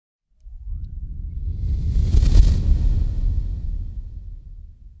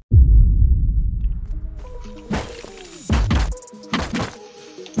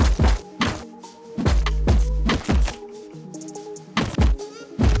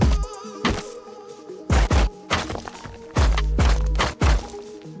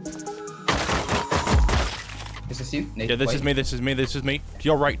this you? Nate, Yeah, this white. is me, this is me, this is me. To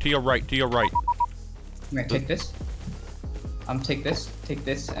your right, to your right, to your right. I'm gonna take this. Take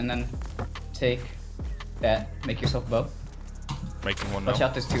this, and then take that. Make yourself a bow. Making one now. Watch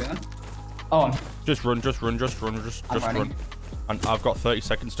out, there's 2 of them. Oh, Just run, just run. I'm running. Run. And I've got 30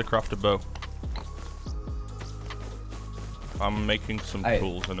 seconds to craft a bow. I'm making some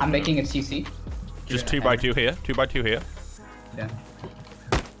tools in a I'm minute. making a TC. Just 2x2 here, 2x2 here. Yeah.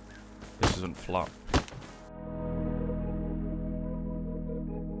 This isn't flat.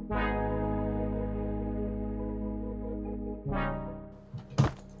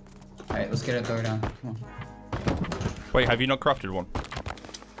 Alright, let's get a throw down. Come on. Wait, have you not crafted one?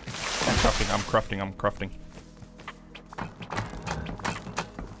 I'm crafting.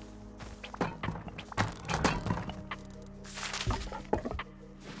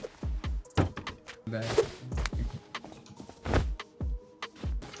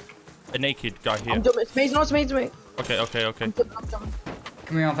 A naked guy here. I'm jumping. It's me, it's me. Okay. I'm jumping.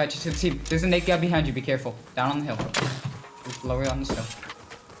 Come here, I'll invite you to the team. There's a naked guy behind you, be careful. Down on the hill. Lower on this hill.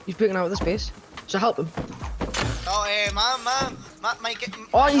 He's breaking out of the space. So help him. Oh, man,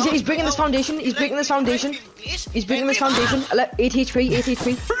 Oh, he's breaking this foundation. He's breaking this foundation. He's breaking this foundation. 8 HP, 8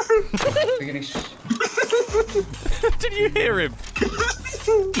 HP. Did you hear him?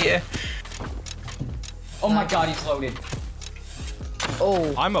 Yeah. Oh my god, he's loaded.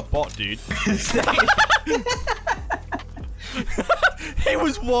 Oh. I'm a bot, dude. He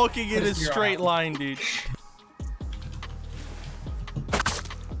was walking in a straight line, dude.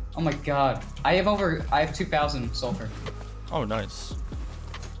 Oh my god. I have 2,000 sulfur. Oh, nice.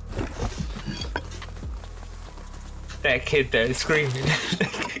 That kid there is screaming.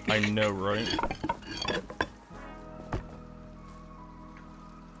 I know, right?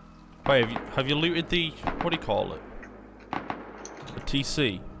 Wait, have you looted the, what do you call it? The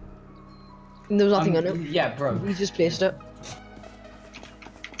TC? There was nothing on it. Yeah, bro. He just placed it.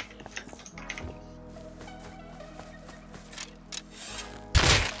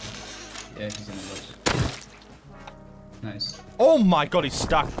 Yeah, he's in the bush. Nice. Oh my god, he's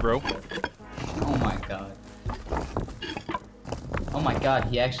stacked, bro. Oh my god. Oh my god,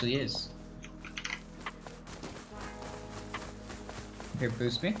 he actually is. Here,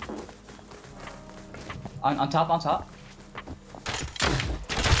 boost me. On top.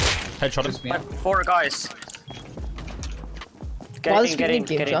 Headshot Boost me him. up. 4 guys. Getting,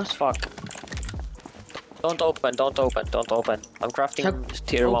 fuck. Don't open. I'm crafting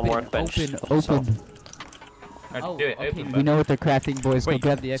tier 1 workbench. Open. Oh, do it, okay. open, We know what they're crafting, boys. Go Wait,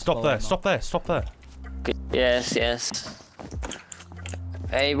 grab the expo. stop there. Yes.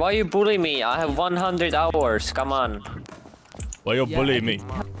 Hey, why you bully me? I have 100 hours, come on. Why you bullying me?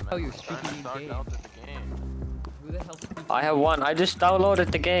 Oh, you're streaking in game. Who the hell? I have 1, I just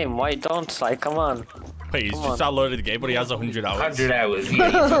downloaded the game, why don't I? Come on. Wait, he's Come just downloaded the game, but he has 100 hours. 100 hours. Yeah,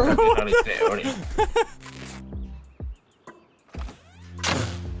 he's fucking on his bit already.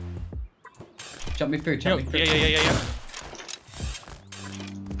 Jump me through. Yeah.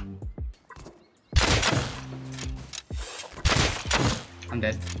 I'm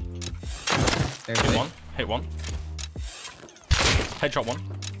dead. There's Hit one. Headshot one.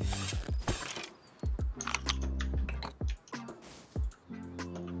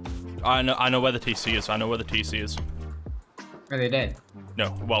 I know where the TC is. Are they dead?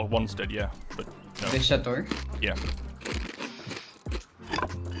 No, well, one's dead, yeah, but no. They shut door? Yeah.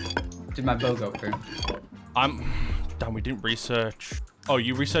 Did my bow go through? Damn, we didn't research. Oh,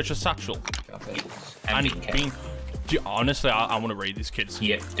 you researched a satchel. And he's been. Honestly, I want to raid these kids.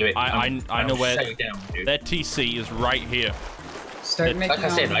 Yeah, do it. I know where so down, dude. their TC is right here. Start making. Like I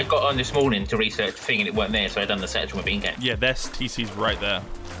said, I got on this morning to research the thing and it weren't there, so I done the satchel with bean can. Yeah, their TC's right there.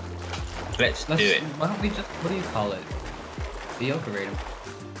 Let's do it. Why don't we just? What do you call it? The Yoka raid him.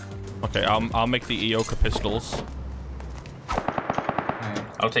 Okay, I'll make the Eoka pistols. Alright.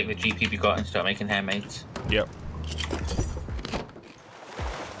 I'll take the GP we got and start making handmaids. Yep.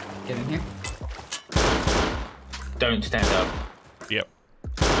 Get in here. Don't stand up. Yep.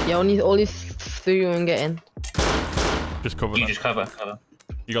 Yeah, only 3 and get in. Just cover You that. just cover.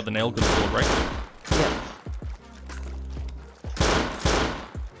 You got the nail gun sword, right? Yeah.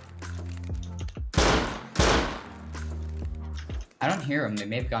 I don't hear them. They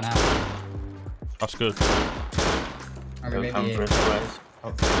may have gone out. That's good. Or They'll maybe. come for us, guys.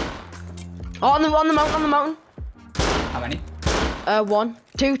 Oh, on the mountain. How many? 1,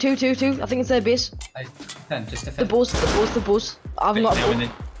 2. I think it's their base. 10. Just The defend. bows. I haven't got a bow.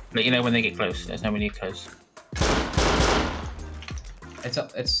 Let you know when they get close. There's no when you get close. It's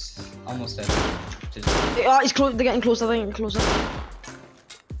almost dead. Just... Oh, it's close. They're getting closer. They're getting closer.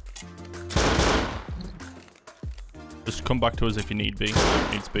 Just come back to us if you need be.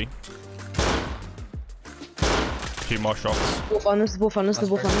 Needs be. 2 more shots. Both on us, both on us, they're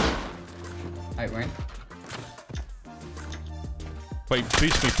both on us. Alright, Wayne. Wait,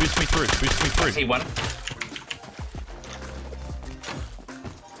 boost me through, boost me I through. see one.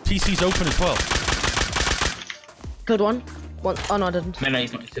 TC's open as well. Killed one. Oh no, I didn't. No,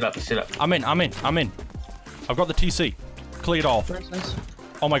 he's not. He's still up. He's still up. I'm in. I've got the TC. Cleared off. Nice.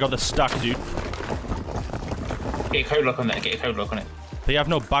 Oh my god, they're stacked, dude. Get a code lock on that. Get a code lock on it. They have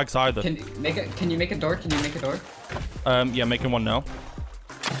no bags either. Can you make a door? Can you make a door? Yeah, making one now.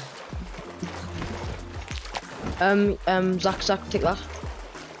 Zach, take that.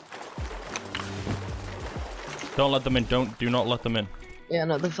 Don't let them in. Do not let them in. Yeah,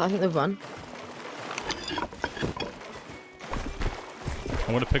 no, I think they've run.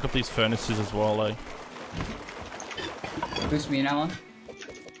 I'm gonna pick up these furnaces as well, eh? Boost me now on.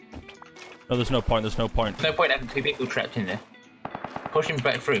 No, there's no point. There's no point. No point having 2 people trapped in there. Push him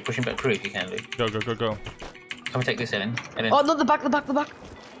back through. Push him back through if you can, Lou. Go, go, go, go. Come and take this, Ellen. And then Oh no, the back.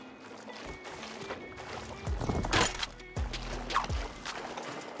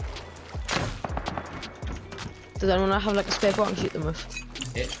 Does anyone have like a spare part and shoot them with?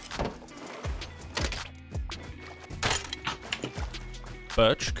 Hit.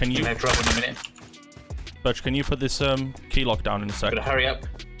 Birch, can you? have trouble in a minute. Birch, can you put this key lock down in a sec? Gotta hurry up.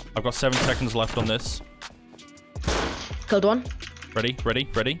 I've got 7 seconds left on this. Killed one. Ready, ready,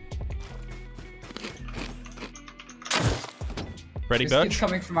 ready. Ready, This kid's Birch?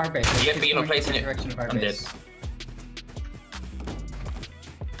 coming from our base. This Yep, kid's but you're not coming placing from the it. direction of our I'm base. dead.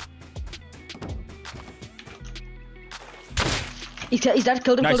 He's dead.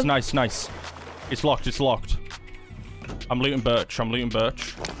 Killed him. Nice, Killed him. nice, nice. It's locked, it's locked. I'm looting Birch, I'm looting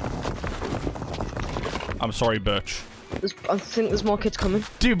Birch. I'm sorry, Birch. I think there's more kids coming.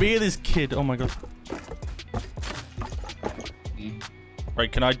 Dude, me and this kid, oh my god.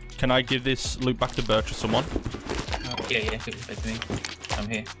 Right, can I give this loot back to Birch or someone? Yeah, give it back to me. I'm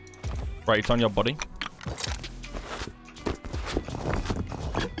here. Right, it's on your body.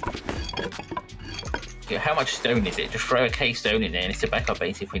 Yeah, how much stone is it? Just throw a K stone in there and it's a backup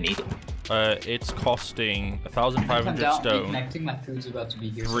base if we need it. It's costing 1,500 stone, Connecting, my food's about to be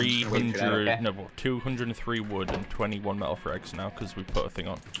here. So I'm just gonna wait for that, 300, okay? no, 203 wood and 21 metal for eggs now because we put a thing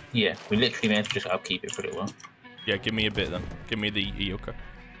on. Yeah, we literally may have to just upkeep it for a little while. Yeah, give me a bit then. Give me the Ioka.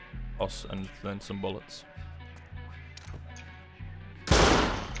 And then some bullets.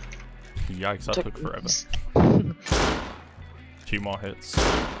 Yikes, that took forever. 2 more hits.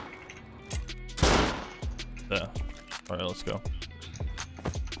 There. Alright, let's go.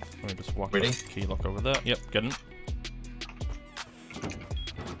 Let me just walk Ready? the key lock over there. Yep, get in.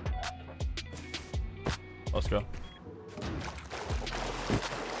 Let's go.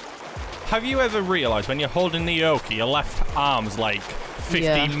 Have you ever realised when you're holding the Ioka, your left arm's like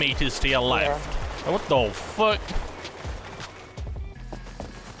 15 meters to your left? Oh, what the fuck?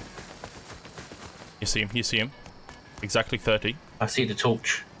 You see him, you see him. Exactly 30. I see the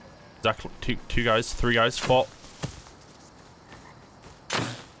torch. Exactly. 2 guys, 3 guys, 4.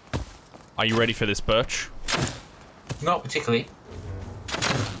 Are you ready for this, Birch? Not particularly,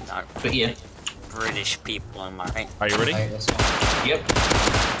 No, but yeah. British people, am I right? Are you ready? Alright, let's go. Yep.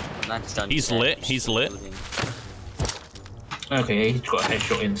 That's done. He's lit, he's lit. Okay, he's got a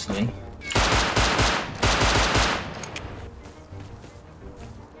headshot instantly.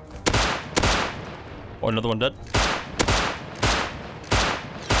 Oh, another one dead.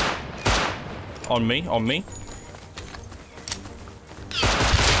 On me, on me.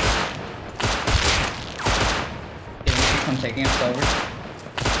 I'm taking us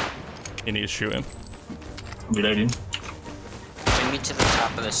over. You need to shoot him. Reloading. Bring me to the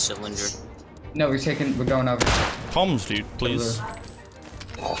top of the cylinder. No, we're going over. Comms, dude, please. The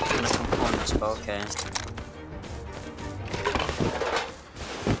components, but okay.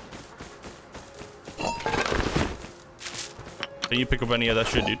 Can you pick up any of that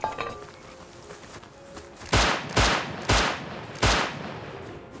shit, dude?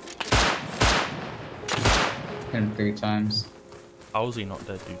 Hit him 3 times. How is he not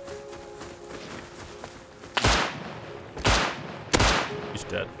dead, dude? He's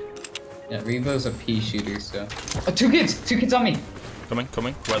dead. Yeah, Revo's a pea shooter, so. Oh, 2 kids! 2 kids on me! Coming,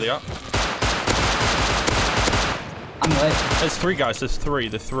 coming. Where they at? I'm lit. There's 3 guys, there's 3,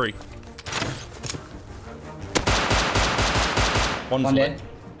 there's 3. One's One lit. dead.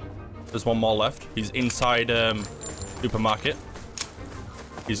 There's 1 more left. He's inside supermarket.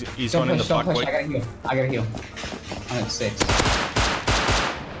 He's Don't gone in push, the don't back push. way. I gotta heal. I gotta heal. I'm at 6.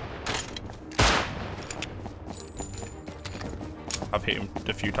 I've hit him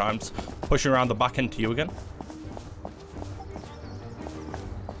a few times. Pushing around the back end to you again.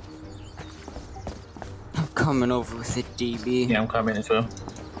 coming over with it, DB. Yeah, I'm coming as well.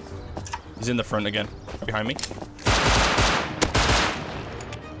 He's in the front again. Behind me.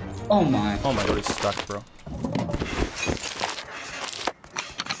 Oh my. Oh my god, he's stuck, bro.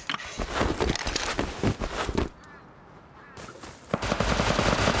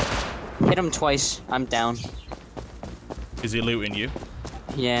 Hit him twice. I'm down. Is he looting you?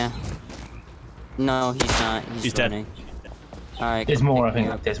 Yeah. No, he's not. He's running. dead. Alright. There's more, I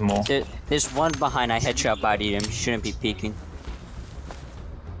think. There's more. There's one behind. I headshot bodied him. He shouldn't be peeking.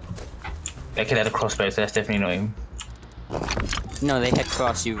 That kid had a crossbow, so that's definitely not him. No, they had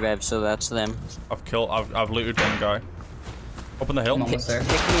cross you, Rev, so that's them. I've looted one guy. Up on the hill. I'm almost there.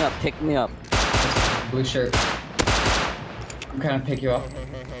 Pick me up, pick me up. Blue shirt. I'm trying to pick you up.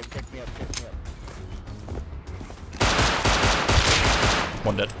 Hey, pick me up, pick me up.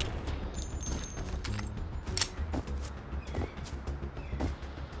 One dead.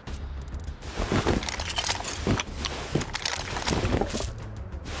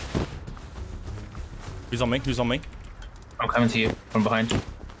 Who's on me? Who's on me? I'm coming to you from behind.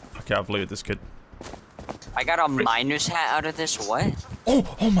 Okay, I've looted this kid. I got a miner's hat out of this, what?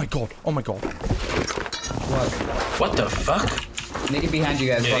 Oh my god, oh my god. What the fuck? Nigga behind you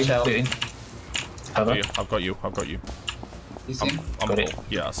guys, watch out. Cover. I've got you. You see him? I'm Got it. full.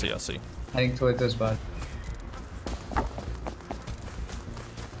 Yeah, I see. Heading towards those bud.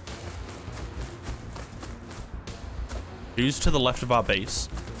 Who's to the left of our base?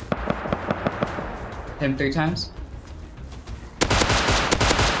 Hit him 3 times.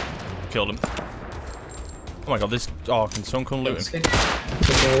 Killed him. Oh my god, this... Oh, can someone come loot him?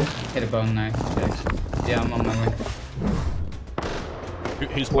 Hit a bone knife. Yeah, I'm on my way.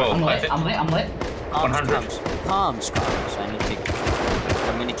 Who's Whoa, playing? I'm lit. 100. Comms. I need to...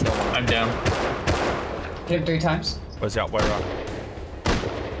 I'm gonna kill one. I'm down. Hit him 3 times. Where's he at? Where at?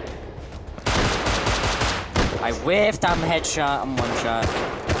 I whiffed, I'm headshot, I'm one shot.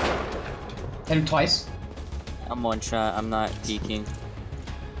 Hit him twice. I'm one shot, I'm not peeking.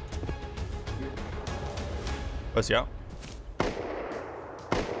 Where's he at?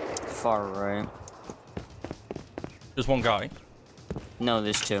 Far right. There's one guy. No,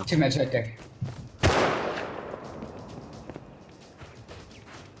 there's 2. 2 meds right there.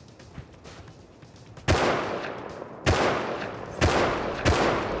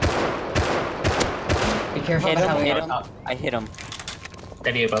 Be careful Hit of the him, heli hit on him. top. I hit him.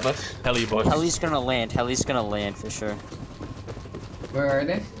 Heli above us. Heli boy. Heli's gonna land for sure. Where are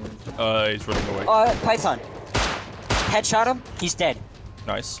they? He's running away. Python. Headshot him, he's dead.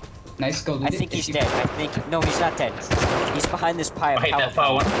 Nice. Nice, go loot I it. think he's dead. No, he's not dead. He's behind this pile. I hit that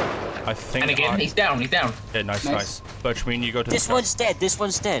far one. I think. And again, he's down. Yeah, nice. Birch, me and you go to This the one's dead, this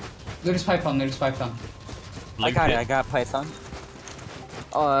one's dead. Loot his python, loot his python. I got it, I got Python.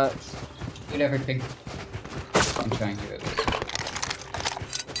 Loot everything. I'm trying to do it.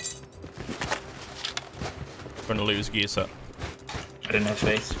 Gonna lose gear set. I don't have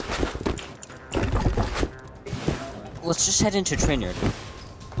space. Let's just head into train yard.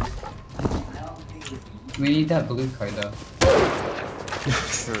 We need that blue card though.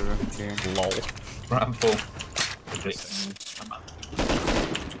 Sure. Lol. Right, I'm full.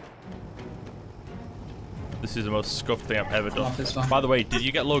 This is the most scuffed thing I've ever done. Off this one. By the way, did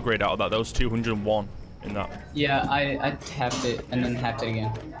you get low grade out of that? That was 201 in that. Yeah, I tapped it and then tapped it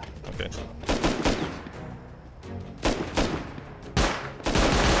again. Okay.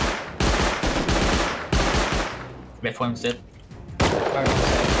 Left one's dead.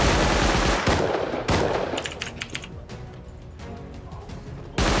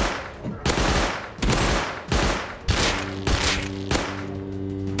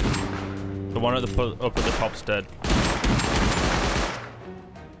 The one at the up at the top's dead.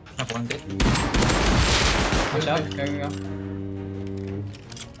 Left one dead. Watch out, there we go.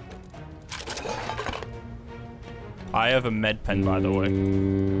 I have a med pen, by the way.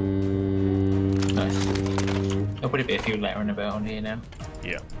 Nice. There'll probably be a few layering about on here now.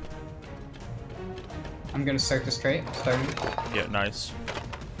 Yeah. I'm gonna start this crate. Starting. Yeah, nice.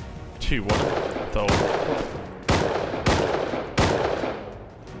 2-1. Though.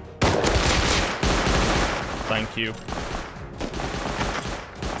 Thank you.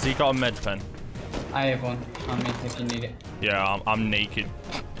 Has he got a med pen? I have one on me if you need it. Yeah, I'm naked.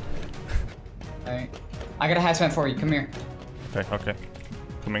 Alright. I got a hazmat for you. Come here. Okay.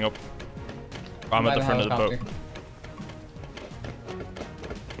 Coming up. I'm at the front of the boat.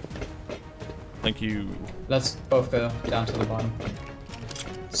 Thank you. Let's both go down to the bottom.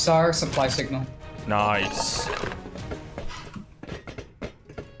 SAR supply signal. Nice.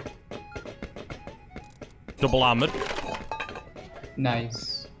 Double armored.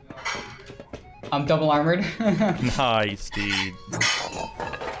 Nice. I'm double armored. Nice, dude.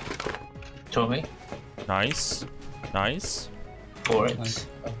 Tommy. Nice. Nice. For it.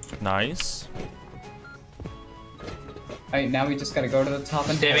 Nice. Alright, now we just gotta go to the top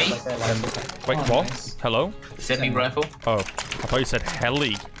and Demi? Wait, what? Nice. Hello? Semi rifle. Oh, I thought you said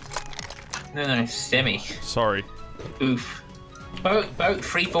heli. No, semi. Sorry. Oof. Boat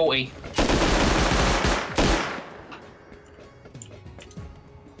 340.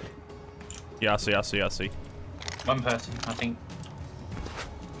 Yeah, I see. One person, I think.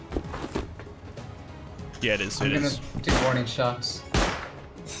 Yeah, it is. I'm gonna do warning shots.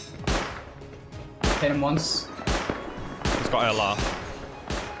 Hit him once. He's got LR.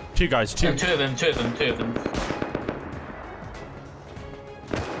 Two guys, two. No, two of them.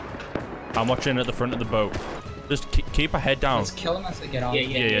 I'm watching at the front of the boat. Just keep a head down. Let's kill him as they get off.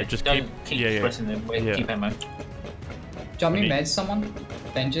 Yeah. Just Don't keep pressing them. Wait, Yeah. keep ammo. Do you want me to med someone?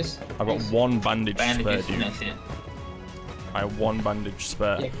 Benches? I've got one bandage Bandages, spare, dude. that's it. I have one bandage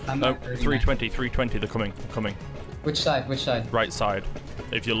spare. Yeah, I'm No, not hurting 320, they're coming. Which side? Which side? Right side.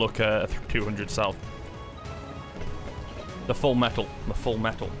 If you look at 200 south. The full metal.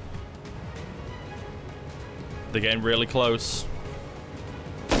 They're getting really close.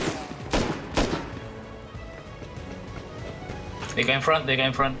 They're going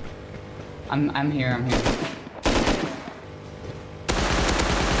front. I'm here.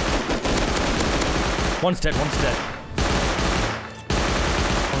 One's dead.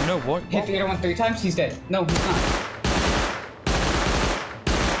 Oh no, what? Hit the other one 3 times, he's dead. No, he's not.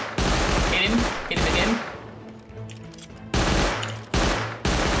 Hit him again.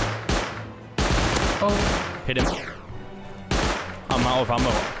 Oh, Hit him. I'm out of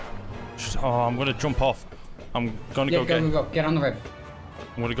ammo. Oh, I'm gonna jump off. I'm gonna yeah, go. Get on the rib.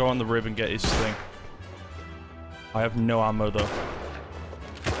 I'm gonna go on the rib and get his thing. I have no ammo though.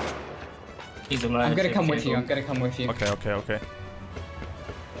 He's alive. I'm gonna come with you. Okay.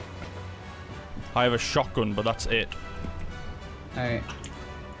 I have a shotgun, but that's it. Alright.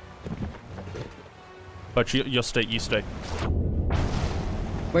 But you stay.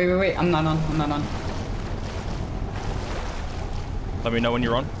 Wait. I'm not on. Let me know when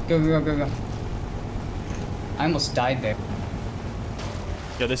you're on. Go. I almost died there.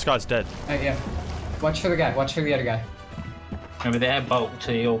 Yeah, this guy's dead. Yeah. Watch for the guy. Watch for the other guy. Remember, they have bolt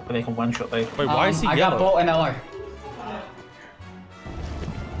to you, but they can one-shot both. Wait, why is he I yellow? got bolt and LR.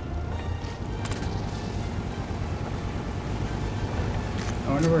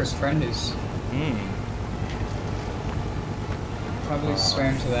 I wonder where his friend is. Probably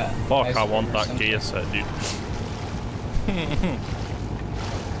swam to that. Fuck, I want iceberg or that something. gear set, dude.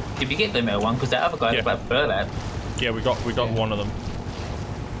 Did we get the middle one? Because that other guy Yeah. about to burn that. Yeah, we got one of them.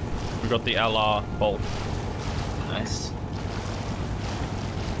 We got the LR bolt. Nice.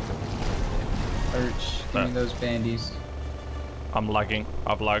 Urge. Give me those bandies. I'm lagging.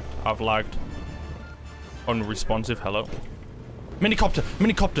 I've lagged. Unresponsive. Hello. Minicopter.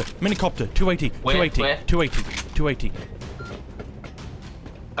 280. Where? 280.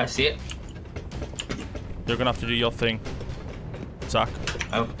 I see it. You're gonna have to do your thing, Zach.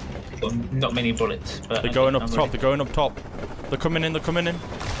 Oh, got not many bullets. But They're going up top. They're coming in. I've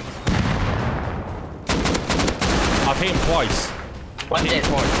hit him twice. One dead.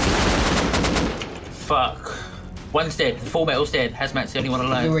 Fuck. One's dead. Full metal's dead. Hazmat's the only one Who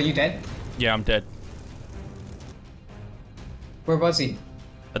alive. are you dead? Yeah, I'm dead. Where was he?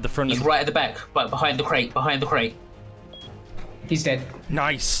 At the front. He's right at the back, but behind the crate. He's dead.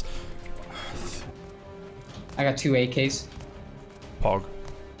 Nice. I got 2 AKs. Pog.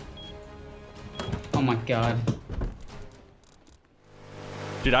 Oh my god.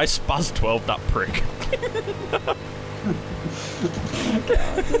 Did I spaz 12 that prick?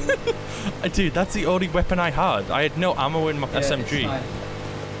 Dude, that's the only weapon I had. I had no ammo in my SMG.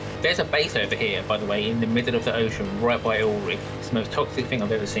 There's a base over here, by the way, in the middle of the ocean, right by Ulrich. It's the most toxic thing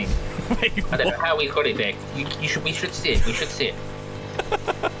I've ever seen. Wait, I don't know how we got it there. We should see it.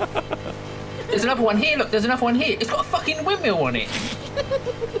 There's another one here. Look, there's another one here. It's got a fucking windmill on it.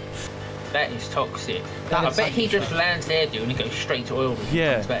 That is toxic. I bet he just lands there, dude, and he goes straight to Ulrich and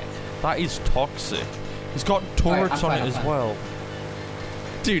Yeah. comes back. That is toxic. He's got turrets on it as well.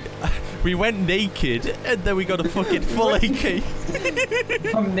 Dude, we went naked and then we got a fucking full AK.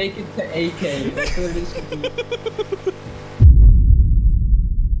 From naked to AK. That's what it is.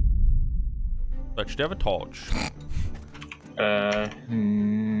 But should you have a torch?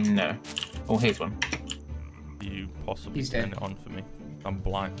 No. Oh, here's one. You possibly He's turn dead. it on for me. I'm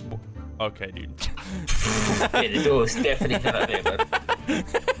blind. Okay, dude. Yeah, the door's definitely not up there, bud.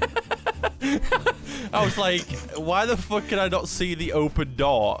 I was like, why the fuck can I not see the open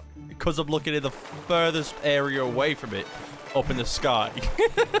door? because I'm looking in the furthest area away from it, up in the sky.